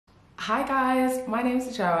Hi guys, my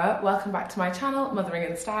name's Joa. Welcome back to my channel, Mothering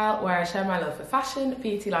in Style, where I share my love for fashion,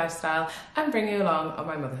 beauty, lifestyle, and bring you along on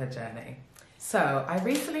my motherhood journey. So, I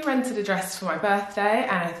recently rented a dress for my birthday,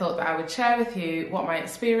 and I thought that I would share with you what my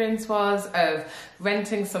experience was of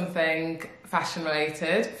renting something fashion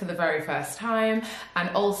related for the very first time. And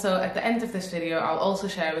also at the end of this video, I'll also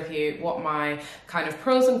share with you what my kind of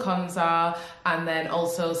pros and cons are, and then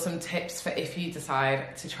also some tips for if you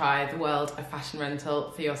decide to try the world of fashion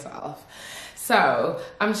rental for yourself. So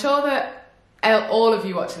I'm sure that all of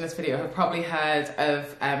you watching this video have probably heard of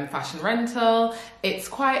fashion rental. It's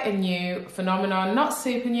quite a new phenomenon, not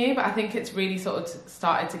super new, but I think it's really sort of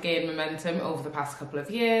started to gain momentum over the past couple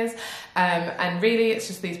of years. And really it's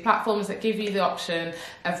just these platforms that give you the option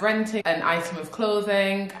of renting an item of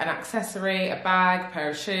clothing, an accessory, a bag,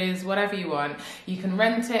 pair of shoes, whatever you want. You can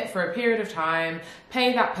rent it for a period of time,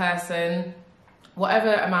 pay that person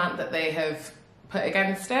whatever amount that they have put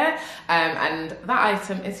against it, and that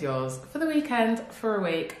item is yours for the weekend, for a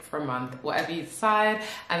week, for a month, whatever you decide,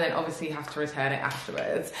 and then obviously you have to return it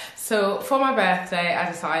afterwards. So for my birthday,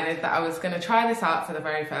 I decided that I was going to try this out for the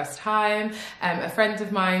very first time. A friend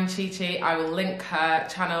of mine, Chi, I will link her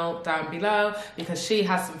channel down below because she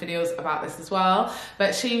has some videos about this as well,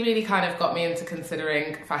 but she really kind of got me into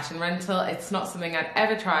considering fashion rental. It's not something I'd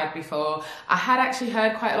ever tried before. I had actually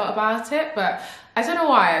heard quite a lot about it, but I don't know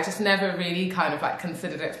why, I just never really kind of like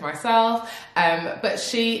considered it for myself, but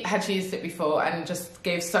she had used it before and just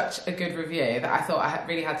gave such a good review that I thought I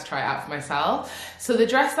really had to try it out for myself. So the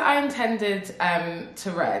dress that I intended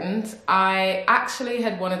to rent, I actually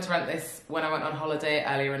had wanted to rent this when I went on holiday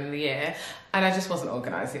earlier in the year, and I just wasn't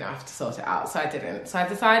organised enough to sort it out, so I didn't. So I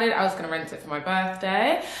decided I was going to rent it for my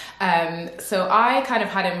birthday. So I kind of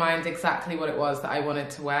had in mind exactly what it was that I wanted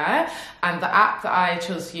to wear, and the app that I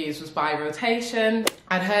chose to use was By Rotation.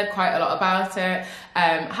 I'd heard quite a lot about it,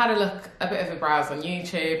 had a bit of a browse on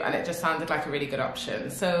YouTube, and it just sounded like a really good option.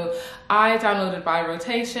 So I downloaded By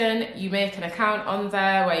Rotation. You make an account on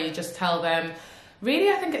there where you just tell them, really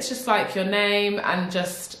I think it's just like your name and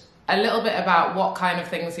just a little bit about what kind of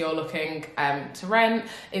things you're looking to rent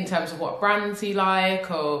in terms of what brands you like,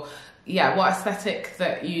 or yeah, what aesthetic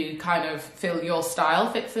that you kind of feel your style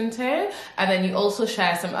fits into. And then you also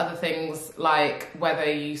share some other things like whether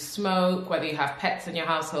you smoke, whether you have pets in your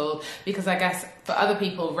household, because I guess for other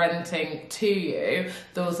people renting to you,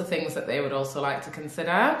 those are things that they would also like to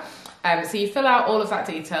consider. So you fill out all of that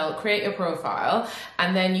detail, create your profile,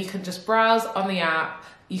 and then you can just browse on the app.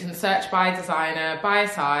 You can search by designer, by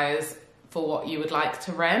size, for what you would like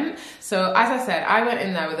to rent. So as I said, I went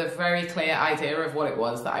in there with a very clear idea of what it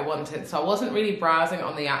was that I wanted. So I wasn't really browsing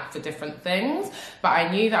on the app for different things, but I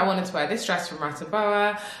knew that I wanted to wear this dress from Rat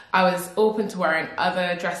Boa. I was open to wearing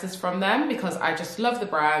other dresses from them because I just love the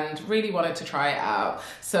brand, really wanted to try it out.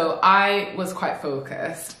 So I was quite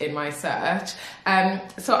focused in my search.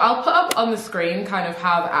 So I'll put up on the screen kind of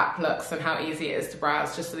how the app looks and how easy it is to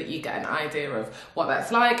browse, just so that you get an idea of what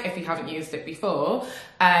that's like if you haven't used it before.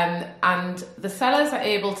 And the sellers are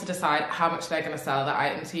able to decide how much they're going to sell that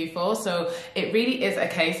item to you for. So it really is a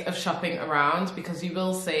case of shopping around, because you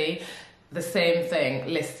will see the same thing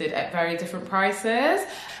listed at very different prices.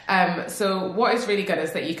 So what is really good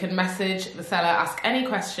is that you can message the seller, ask any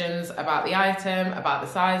questions about the item, about the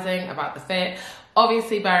sizing, about the fit.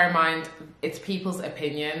 Obviously, bear in mind, it's people's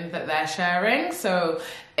opinion that they're sharing, so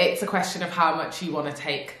it's a question of how much you want to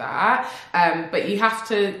take that. But you have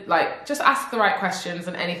to just ask the right questions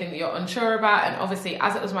and anything that you're unsure about. And obviously,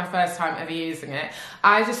 as it was my first time ever using it,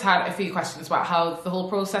 I just had a few questions about how the whole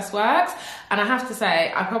process works. And I have to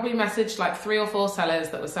say, I probably messaged like 3 or 4 sellers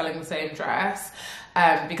that were selling the same dress,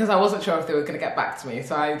 because I wasn't sure if they were going to get back to me.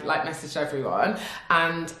 So I messaged everyone,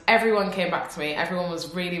 and everyone came back to me. Everyone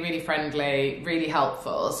was really, really friendly, really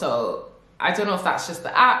helpful. So I don't know if that's just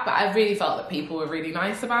the app, but I really felt that people were really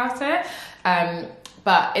nice about it.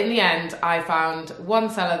 But in the end, I found one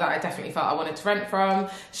seller that I definitely felt I wanted to rent from.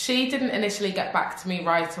 She didn't initially get back to me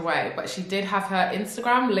right away, but she did have her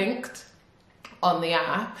Instagram linked on the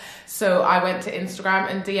app. So I went to Instagram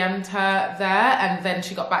and DM'd her there, and then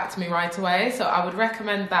she got back to me right away. So I would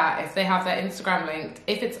recommend that if they have their Instagram linked,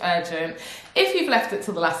 if it's urgent. If you've left it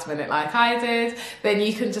till the last minute like I did, then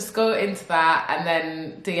you can just go into that and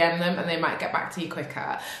then DM them, and they might get back to you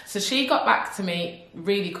quicker. So she got back to me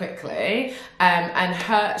really quickly,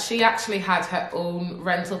 and she actually had her own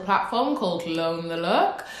rental platform called Loan the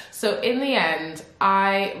Look. So in the end,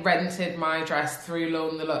 I rented my dress through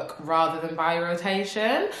Loan the Look rather than By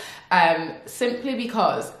Rotation, simply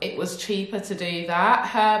because it was cheaper to do that.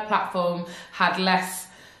 Her platform had less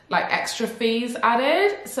like extra fees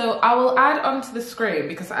added. So I will add onto the screen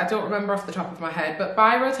because I don't remember off the top of my head, but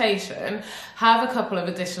by rotation have a couple of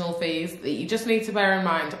additional fees that you just need to bear in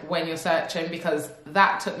mind when you're searching, because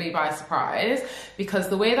that took me by surprise. Because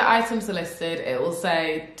the way that items are listed, it will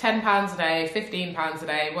say £10 a day, £15 a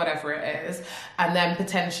day, whatever it is, and then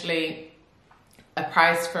potentially a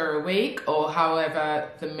price for a week or however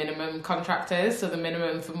the minimum contract is. So the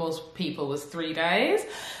minimum for most people was 3 days.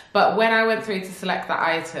 But when I went through to select that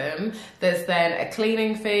item, there's then a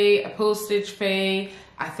cleaning fee, a postage fee,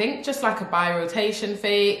 I think just like a by rotation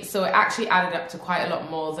fee. So it actually added up to quite a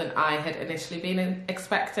lot more than I had initially been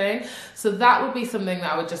expecting. So that would be something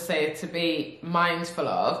that I would just say to be mindful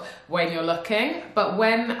of when you're looking. But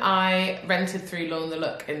when I rented through Loan the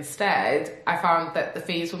Look instead, I found that the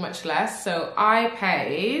fees were much less. So I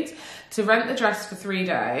paid, to rent the dress for 3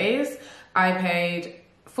 days, I paid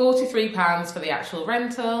 £43 for the actual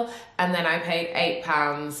rental, and then I paid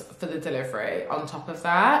 £8 for the delivery on top of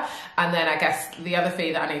that. And then I guess the other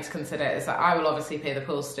fee that I need to consider is that I will obviously pay the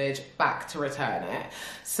postage back to return it.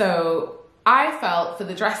 So I felt for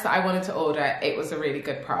the dress that I wanted to order, it was a really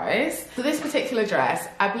good price. So this particular dress,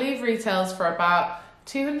 I believe retails for about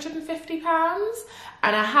 £250,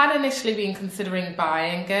 and I had initially been considering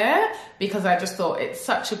buying it because I just thought it's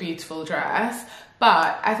such a beautiful dress.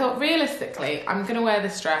 But I thought realistically, I'm going to wear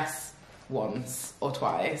this dress once or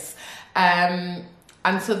twice. And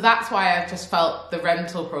so that's why I just felt the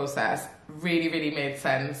rental process really, really made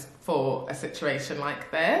sense for a situation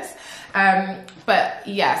like this. But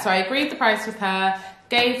yeah, so I agreed the price with her,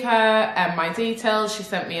 gave her my details. She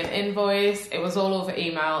sent me an invoice. It was all over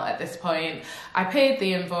email at this point. I paid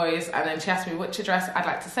the invoice, and then she asked me which address I'd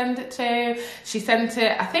like to send it to. She sent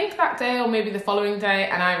it, I think that day or maybe the following day,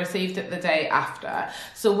 and I received it the day after.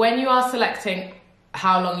 So when you are selecting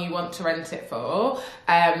how long you want to rent it for,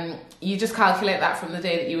 you just calculate that from the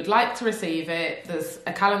day that you would like to receive it. There's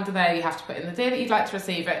a calendar there, you have to put in the day that you'd like to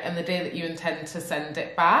receive it and the day that you intend to send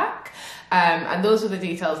it back. And those were the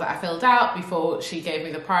details that I filled out before she gave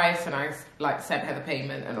me the price, and I sent her the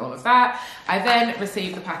payment and all of that. I then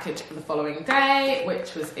received the package the following day,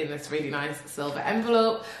 which was in this really nice silver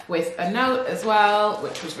envelope with a note as well,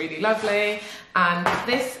 which was really lovely. And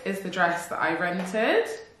this is the dress that I rented.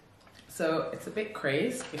 So it's a bit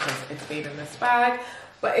creased because it's been in this bag,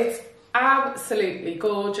 but it's absolutely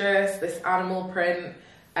gorgeous. This animal print,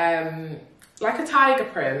 like a tiger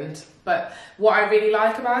print. But what I really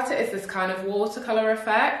like about it is this kind of watercolour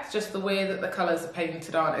effect, just the way that the colours are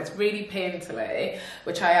painted on. It's really painterly,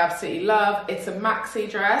 which I absolutely love. It's a maxi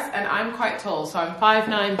dress, and I'm quite tall, so I'm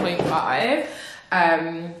 5'9.5",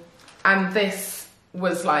 and this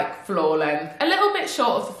was like floor length, a little bit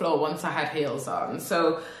short of the floor once I had heels on.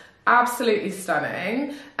 So absolutely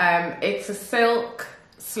stunning. It's a silk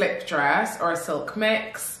slip dress or a silk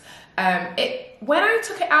mix. When I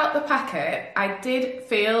took it out the packet, I did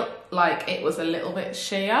feel like it was a little bit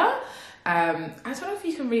sheer. I don't know if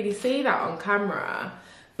you can really see that on camera,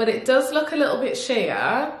 but it does look a little bit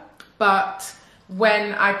sheer, but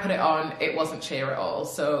when I put it on, it wasn't sheer at all.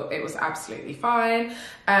 So it was absolutely fine.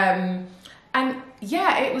 And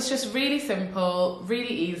yeah, it was just really simple,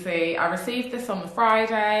 really easy. I received this on the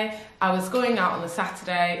Friday. I was going out on the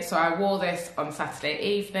Saturday, so I wore this on Saturday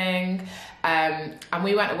evening. And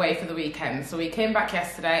we went away for the weekend. So we came back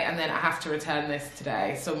yesterday, and then I have to return this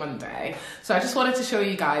today, so Monday. So I just wanted to show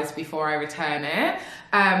you guys before I return it.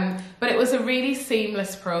 But it was a really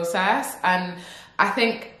seamless process, and I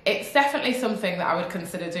think it's definitely something that I would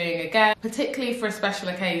consider doing again, particularly for a special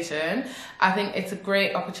occasion. I think it's a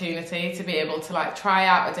great opportunity to be able to like try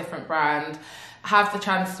out a different brand, have the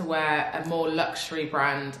chance to wear a more luxury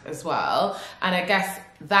brand as well. And I guess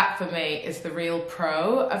that for me is the real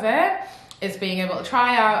pro of it, is being able to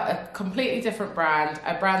try out a completely different brand,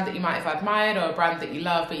 a brand that you might have admired or a brand that you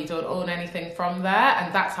love but you don't own anything from there.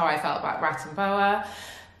 And that's how I felt about Rat Boa.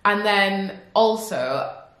 And then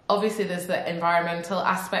also, obviously there's the environmental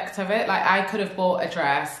aspect of it. Like I could have bought a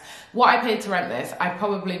dress, what I paid to rent this, I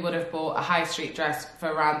probably would have bought a high street dress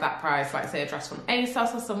for around that price, like say a dress from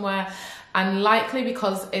ASOS or somewhere. And likely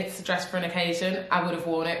because it's a dress for an occasion, I would have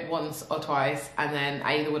worn it once or twice, and then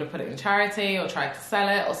I either would have put it in charity or tried to sell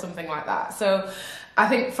it or something like that. So I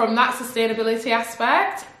think from that sustainability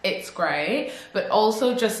aspect, it's great, but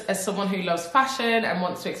also just as someone who loves fashion and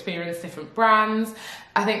wants to experience different brands,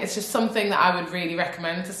 I think it's just something that I would really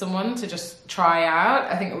recommend to someone to just try out.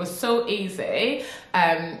 I think it was so easy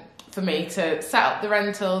for me to set up the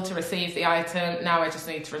rental, to receive the item. Now I just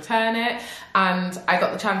need to return it. And I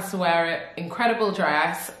got the chance to wear an incredible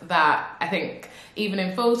dress that I think even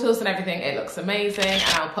in photos and everything, it looks amazing.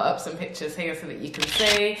 And I'll put up some pictures here so that you can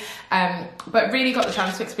see. But really got the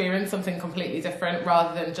chance to experience something completely different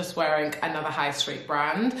rather than just wearing another high street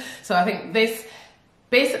brand. So I think this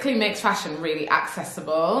basically makes fashion really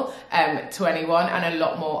accessible to anyone and a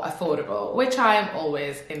lot more affordable, which I am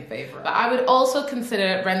always in favour of. But I would also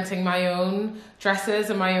consider renting my own dresses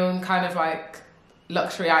and my own kind of like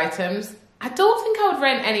luxury items. I don't think I would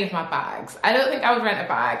rent any of my bags. I don't think I would rent a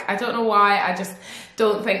bag. I don't know why. I just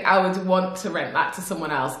don't think I would want to rent that to someone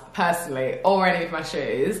else personally, or any of my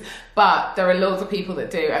shoes. But there are loads of people that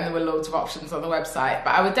do, and there were loads of options on the website.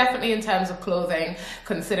 But I would definitely, in terms of clothing,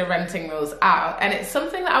 consider renting those out. And it's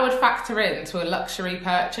something that I would factor into a luxury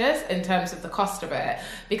purchase in terms of the cost of it.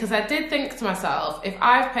 Because I did think to myself, if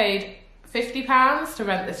I've paid £50 to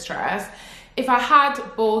rent this dress, if I had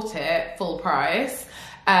bought it full price,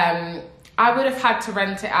 I would have had to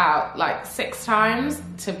rent it out like 6 times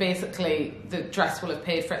to basically, the dress will have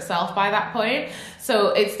paid for itself by that point. So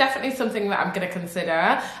it's definitely something that I'm going to consider.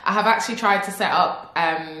 I have actually tried to set up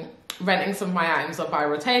renting some of my items on by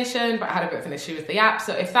rotation, but I had a bit of an issue with the app.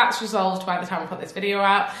 So if that's resolved by the time I put this video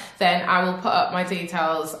out, then I will put up my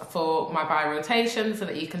details for my by rotation so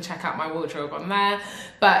that you can check out my wardrobe on there.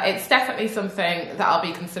 But it's definitely something that I'll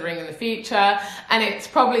be considering in the future, and it's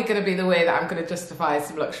probably going to be the way that I'm going to justify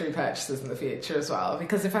some luxury purchases in the future as well,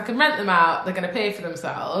 because if I can rent them out, they're going to pay for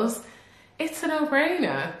themselves. It's a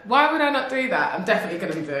no-brainer. Why would I not do that? I'm definitely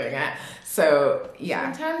going to be doing it. So yeah,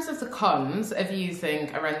 in terms of the cons of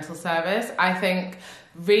using a rental service, I think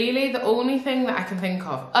really the only thing that I can think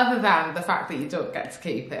of, other than the fact that you don't get to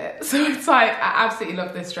keep it. So it's like, I absolutely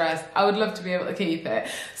love this dress. I would love to be able to keep it.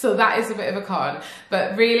 So that is a bit of a con.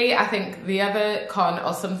 But really, I think the other con,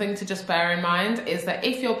 or something to just bear in mind, is that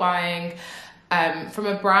if you're buying from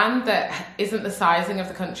a brand that isn't the sizing of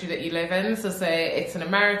the country that you live in, so say it's an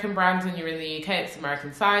American brand and you're in the UK, it's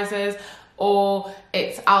American sizes, or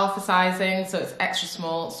it's alpha sizing, so it's extra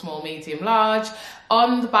small, small, medium, large.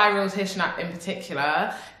 On the buy rotation app in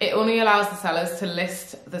particular, it only allows the sellers to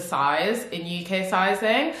list the size in UK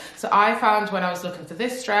sizing. So I found when I was looking for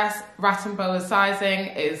this dress, Rat Boa's sizing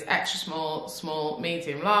is extra small, small,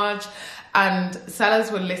 medium, large. And sellers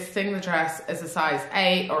were listing the dress as a size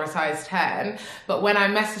 8 or a size 10, but when I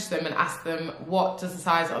messaged them and asked them what does the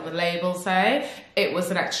size on the label say, it was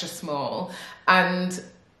an extra small. And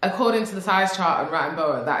according to the size chart on Rat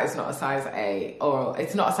Boa, that is not a size 8, or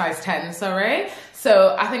it's not a size 10, sorry.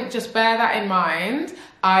 So I think just bear that in mind.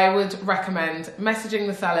 I would recommend messaging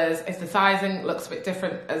the sellers if the sizing looks a bit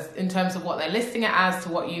different as in terms of what they're listing it as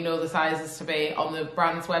to what you know the sizes to be on the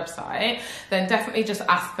brand's website, then definitely just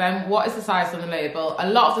ask them what is the size on the label. A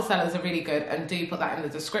lot of the sellers are really good and do put that in the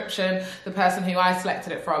description. The person who I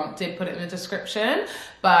selected it from did put it in the description,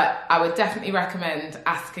 but I would definitely recommend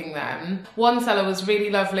asking them. One seller was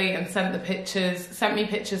really lovely and sent me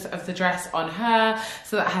pictures of the dress on her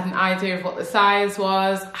so that I had an idea of what the size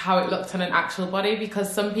was, how it looked on an actual body,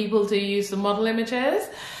 because some people do use the model images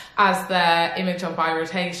as their image on buy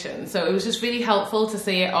rotation. So it was just really helpful to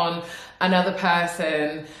see it on another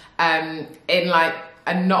person in like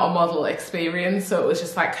a not a model experience. So it was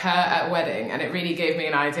just like her at a wedding, and it really gave me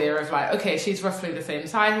an idea of like, okay, she's roughly the same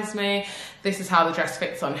size as me. This is how the dress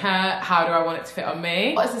fits on her. How do I want it to fit on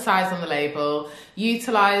me? What is the size on the label?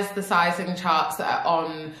 Utilize the sizing charts that are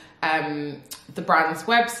on the brand's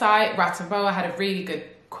website. Rat Boa had a really good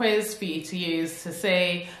quiz for you to use to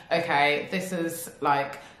see, okay, this is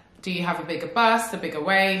like, do you have a bigger bust, a bigger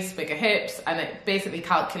waist, bigger hips? And it basically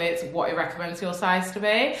calculates what it recommends your size to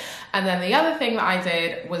be. And then the other thing that I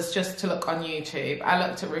did was just to look on YouTube. I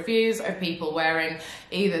looked at reviews of people wearing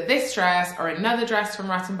either this dress or another dress from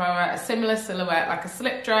Rat Boa, a similar silhouette, like a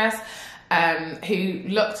slip dress, who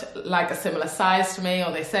looked like a similar size to me,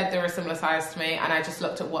 or they said they were a similar size to me, and I just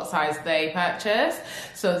looked at what size they purchased.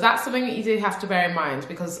 So that's something that you do have to bear in mind,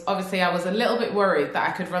 because obviously I was a little bit worried that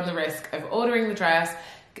I could run the risk of ordering the dress,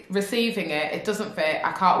 receiving it, it doesn't fit,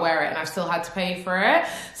 I can't wear it, and I've still had to pay for it.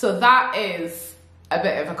 So that is a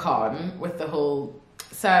bit of a con with the whole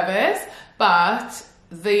service. But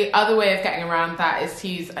the other way of getting around that is to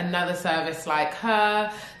use another service like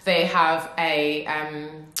her. They have a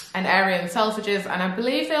an area in Selfridges, and I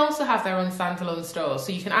believe they also have their own standalone store,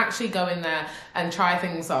 so you can actually go in there and try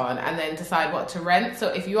things on and then decide what to rent. So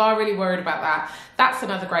if you are really worried about that, that's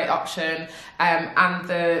another great option. And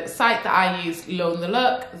the site that I use, Loan the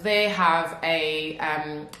Look, they have a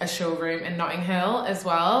showroom in Notting Hill as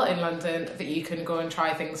well in London that you can go and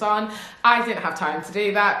try things on. I didn't have time to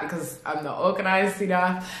do that because I'm not organised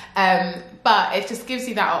enough, but it just gives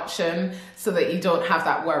you that option so that you don't have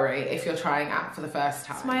that worry if you're trying out for the first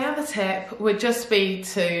time. So my other tip would just be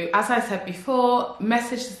to, as I said before,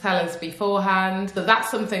 message the sellers beforehand. So that's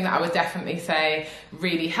something that I would definitely say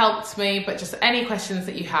really helped me, but just any questions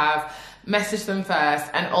that you have, message them first,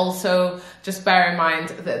 and also just bear in mind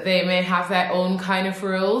that they may have their own kind of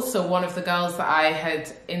rules. So one of the girls that I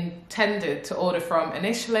had intended to order from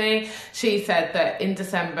initially, she said that in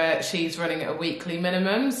December she's running a weekly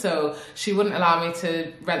minimum, so she wouldn't allow me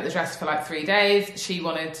to rent the dress for like 3 days. She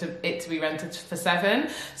wanted it to be rented for 7.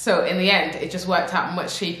 So in the end it just worked out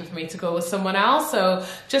much cheaper for me to go with someone else. So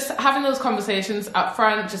just having those conversations up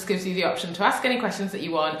front just gives you the option to ask any questions that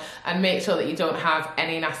you want and make sure that you don't have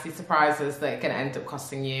any nasty surprises that can end up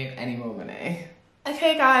costing you any more money.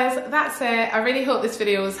 Okay guys, that's it. I really hope this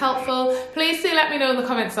video was helpful. Please do let me know in the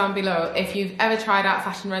comments down below if you've ever tried out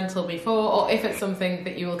fashion rental before, or if it's something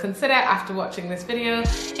that you will consider after watching this video.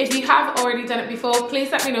 If you have already done it before,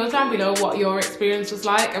 please let me know down below what your experience was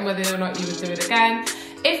like and whether or not you would do it again.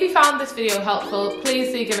 If you found this video helpful,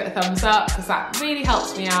 please do give it a thumbs up because that really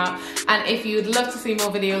helps me out. And if you would love to see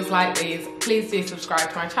more videos like these, please do subscribe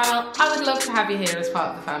to my channel. I would love to have you here as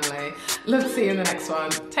part of the family. Love to see you in the next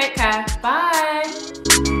one. Take care.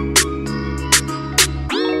 Bye.